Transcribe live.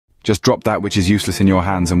"Just drop that which is useless in your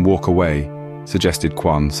hands and walk away," suggested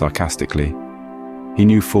Quan sarcastically. He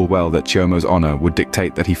knew full well that Chiyomo's honor would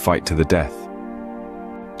dictate that he fight to the death.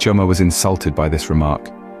 Chiyomo was insulted by this remark.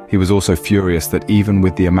 He was also furious that even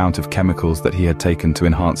with the amount of chemicals that he had taken to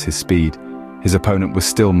enhance his speed, his opponent was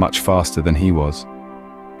still much faster than he was.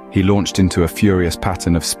 He launched into a furious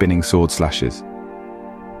pattern of spinning sword slashes.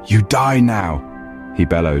 "You die now!" he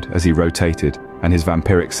bellowed as he rotated, and his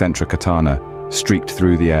vampiric Sentra katana streaked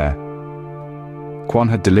through the air. Quan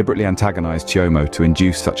had deliberately antagonized Chiyomo to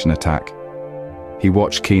induce such an attack. He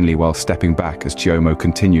watched keenly while stepping back as Chiyomo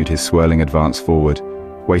continued his swirling advance forward,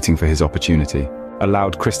 waiting for his opportunity. A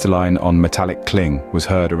loud crystalline on metallic cling was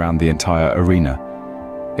heard around the entire arena.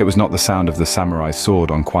 It was not the sound of the samurai's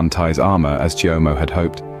sword on Quan Tai's armor as Chiyomo had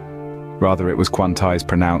hoped. Rather, it was Quan Tai's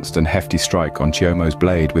pronounced and hefty strike on Chiyomo's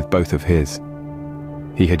blade with both of his.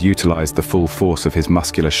 He had utilized the full force of his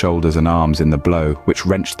muscular shoulders and arms in the blow, which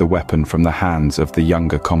wrenched the weapon from the hands of the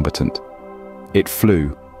younger combatant. It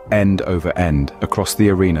flew, end over end, across the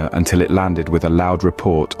arena until it landed with a loud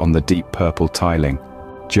report on the deep purple tiling.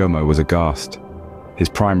 Chiyomo was aghast. His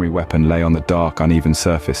primary weapon lay on the dark, uneven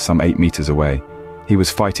surface some 8 meters away. He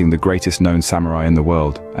was fighting the greatest known samurai in the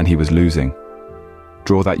world, and he was losing.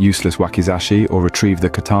 Draw that useless wakizashi or retrieve the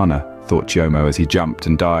katana, thought Chiyomo as he jumped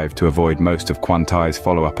and dived to avoid most of Quan Tai's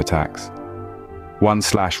follow-up attacks. One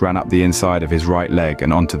slash ran up the inside of his right leg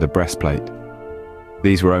and onto the breastplate.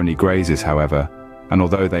 These were only grazes, however, and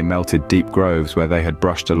although they melted deep grooves where they had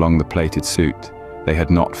brushed along the plated suit, they had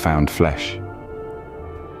not found flesh.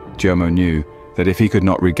 Chiyomo knew that if he could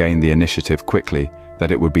not regain the initiative quickly,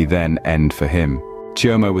 that it would be then end for him.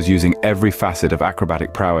 Chiyomo was using every facet of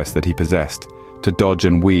acrobatic prowess that he possessed to dodge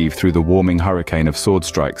and weave through the warming hurricane of sword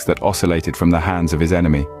strikes that oscillated from the hands of his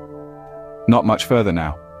enemy. Not much further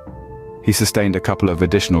now. He sustained a couple of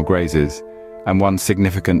additional grazes, and one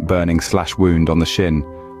significant burning slash wound on the shin,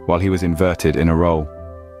 while he was inverted in a roll.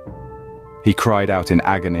 He cried out in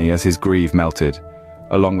agony as his greave melted,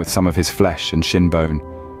 along with some of his flesh and shin bone,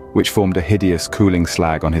 which formed a hideous cooling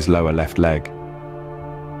slag on his lower left leg.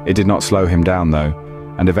 It did not slow him down though,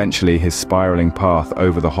 and eventually his spiraling path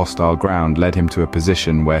over the hostile ground led him to a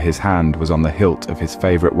position where his hand was on the hilt of his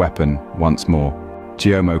favorite weapon once more.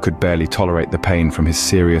 Chiyomo could barely tolerate the pain from his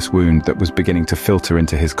serious wound that was beginning to filter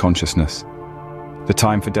into his consciousness. The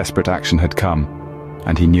time for desperate action had come,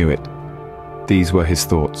 and he knew it. These were his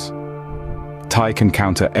thoughts. Tai can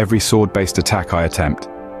counter every sword-based attack I attempt.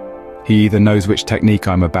 He either knows which technique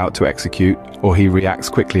I'm about to execute, or he reacts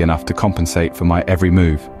quickly enough to compensate for my every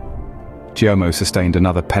move. Chiyomo sustained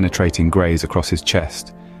another penetrating graze across his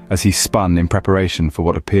chest as he spun in preparation for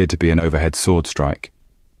what appeared to be an overhead sword strike.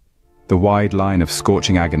 The wide line of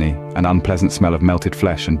scorching agony, an unpleasant smell of melted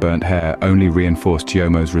flesh and burnt hair only reinforced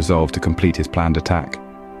Chiyomo's resolve to complete his planned attack.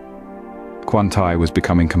 Quan Tai was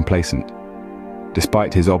becoming complacent.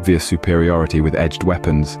 Despite his obvious superiority with edged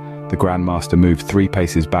weapons, the Grandmaster moved 3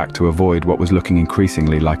 paces back to avoid what was looking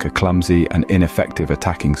increasingly like a clumsy and ineffective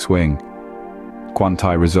attacking swing. Quan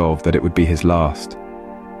Tai resolved that it would be his last.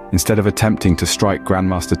 Instead of attempting to strike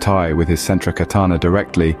Grandmaster Tai with his Sentra katana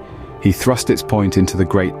directly, he thrust its point into the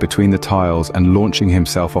grate between the tiles and, launching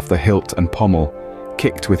himself off the hilt and pommel,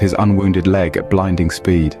 kicked with his unwounded leg at blinding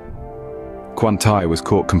speed. Quan Tai was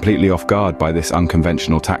caught completely off guard by this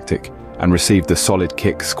unconventional tactic and received the solid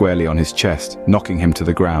kick squarely on his chest, knocking him to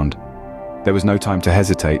the ground. There was no time to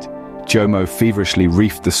hesitate. Chiyomo feverishly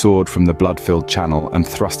reefed the sword from the blood-filled channel and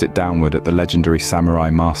thrust it downward at the legendary samurai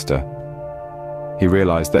master. He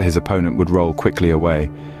realized that his opponent would roll quickly away,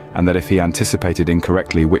 and that if he anticipated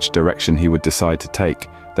incorrectly which direction he would decide to take,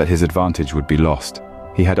 that his advantage would be lost.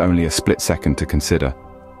 He had only a split second to consider.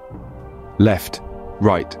 Left,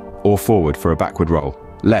 right, or forward for a backward roll.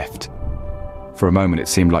 Left. For a moment it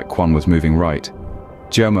seemed like Quan was moving right.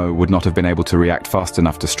 Chiyomo would not have been able to react fast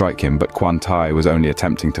enough to strike him, but Quan Tai was only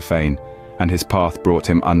attempting to feign, and his path brought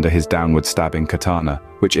him under his downward stabbing katana,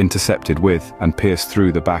 which intercepted with and pierced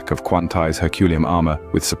through the back of Quan Tai's Herculean armor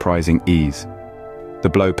with surprising ease. The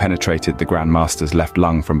blow penetrated the Grandmaster's left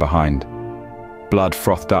lung from behind. Blood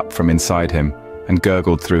frothed up from inside him and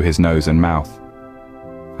gurgled through his nose and mouth.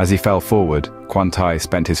 As he fell forward, Quan Tai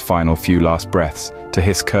spent his final few last breaths to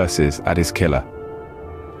hiss curses at his killer.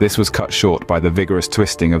 This was cut short by the vigorous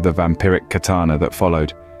twisting of the vampiric katana that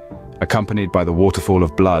followed, accompanied by the waterfall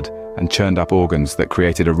of blood and churned-up organs that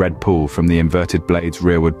created a red pool from the inverted blade's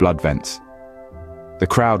rearward blood vents. The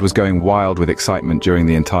crowd was going wild with excitement during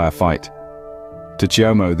the entire fight. To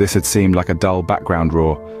Chiyomo, this had seemed like a dull background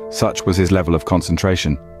roar, such was his level of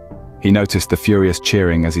concentration. He noticed the furious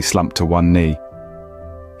cheering as he slumped to one knee.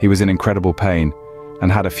 He was in incredible pain,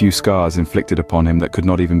 and had a few scars inflicted upon him that could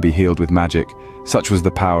not even be healed with magic. Such was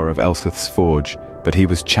the power of Elseth's forge, but he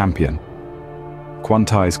was champion. Quan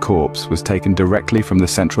Tai's corpse was taken directly from the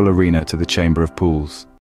central arena to the Chamber of Pools.